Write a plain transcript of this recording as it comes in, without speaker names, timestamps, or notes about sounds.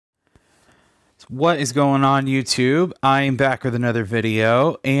What is going on, YouTube? I'm back with another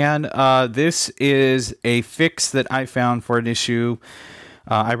video, and this is a fix that I found for an issue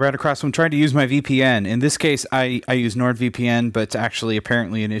I ran across when trying to use my VPN. In this case, I use NordVPN, but it's actually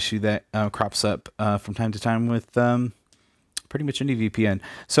apparently an issue that crops up from time to time with pretty much any VPN.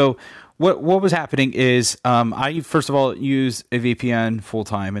 So what was happening is I first of all use a VPN full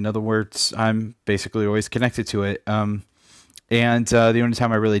time. In other words, I'm basically always connected to it. And the only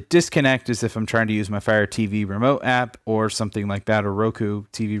time I really disconnect is if I'm trying to use my Fire TV remote app or something like that, or Roku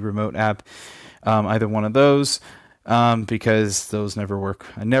TV remote app, either one of those, because those never work.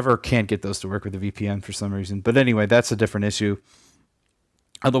 I never can get those to work with a VPN for some reason. But anyway, that's a different issue.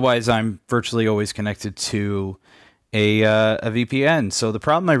 Otherwise, I'm virtually always connected to a VPN. So the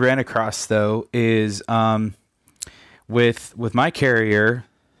problem I ran across, though, is with my carrier,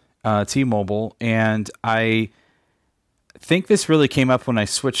 T-Mobile, and I think this really came up when I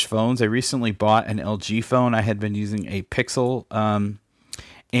switched phones. I recently bought an LG phone. I had been using a Pixel.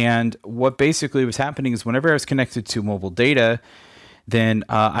 And what basically was happening is whenever I was connected to mobile data, then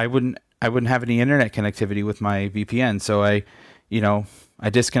I wouldn't have any internet connectivity with my VPN. So I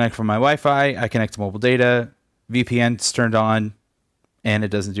disconnect from my Wi-Fi, I connect to mobile data, VPN's turned on, and it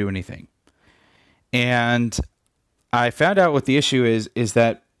doesn't do anything. And I found out what the issue is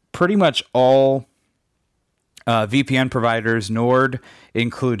that pretty much all VPN providers, Nord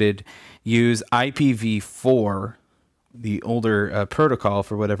included, use IPv4, the older protocol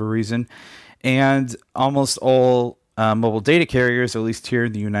for whatever reason, and almost all mobile data carriers, at least here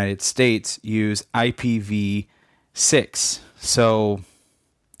in the United States, use IPv6. So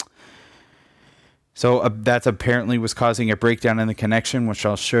that apparently was causing a breakdown in the connection, which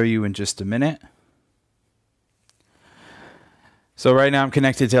I'll show you in just a minute. So right now I'm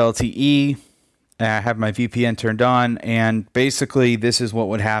connected to LTE. I have my VPN turned on, and basically this is what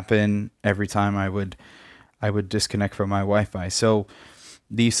would happen every time I would disconnect from my Wi-Fi. So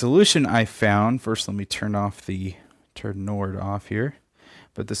the solution I found, first let me turn Nord off here.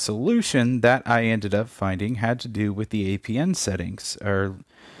 But the solution that I ended up finding had to do with the APN settings.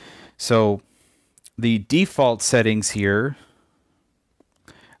 So the default settings here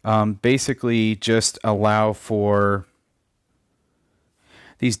basically just allow for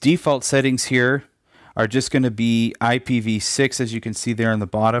these default settings here are just going to be IPv6, as you can see there on the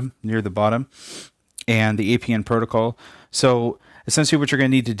bottom, near the bottom, and the APN protocol. So essentially what you're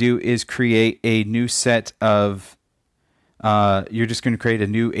going to need to do is create a new set of, you're just going to create a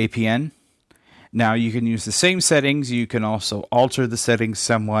new APN. Now you can use the same settings. You can also alter the settings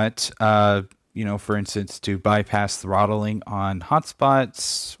somewhat, for instance, to bypass throttling on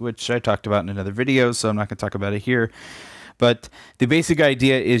hotspots, which I talked about in another video, so I'm not going to talk about it here. But the basic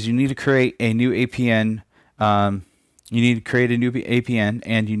idea is you need to create a new APN. And you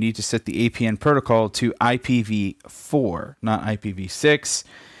need to set the APN protocol to IPv4, not IPv6.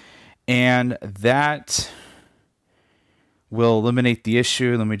 And that will eliminate the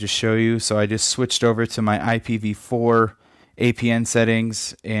issue. Let me just show you. So I just switched over to my IPv4 APN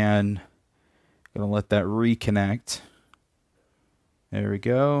settings, and I'm going to let that reconnect. There we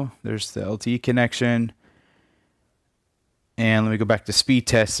go. There's the LTE connection. And let me go back to speed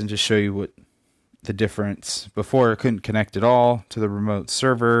test and just show you what the difference. Before, I couldn't connect at all to the remote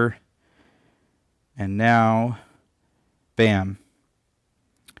server. And now, bam.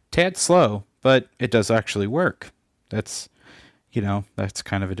 Tad slow, but it does actually work. That's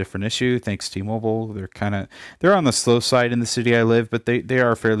kind of a different issue. Thanks T-Mobile. They're on the slow side in the city I live, but they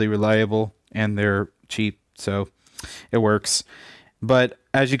are fairly reliable and they're cheap, so it works. But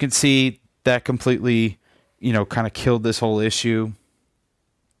as you can see, that completely kind of killed this whole issue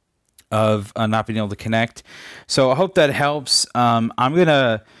of not being able to connect. So I hope that helps. I'm going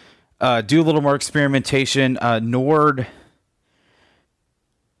to do a little more experimentation. Nord,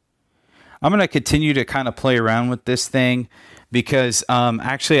 I'm going to continue to kind of play around with this thing because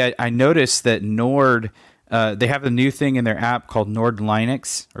actually I noticed that Nord, they have a new thing in their app called Nord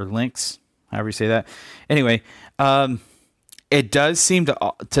Linux, or Lynx, however you say that. Anyway, it does seem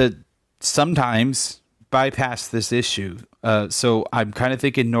to sometimes bypass this issue. So I'm kind of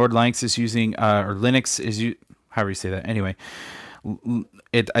thinking Nord Linux is using, or Linux is, however you say that. Anyway,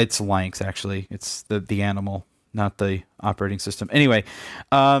 it's Linux actually. It's the animal, not the operating system. Anyway,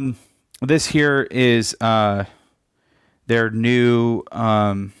 this here is their new,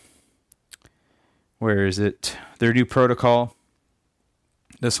 where is it? Their new protocol.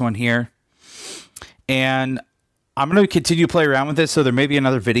 This one here. And I'm going to continue to play around with this. So there may be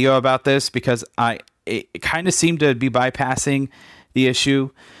another video about this because it kind of seemed to be bypassing the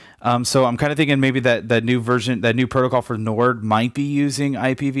issue. So I'm kind of thinking maybe that new version, that new protocol for Nord might be using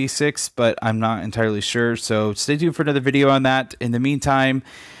IPv6, but I'm not entirely sure. So stay tuned for another video on that. In the meantime,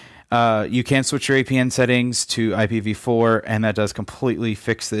 you can switch your APN settings to IPv4, and that does completely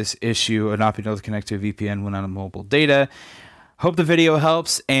fix this issue of not being able to connect to a VPN when on a mobile data. Hope the video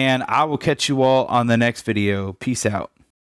helps, and I will catch you all on the next video. Peace out.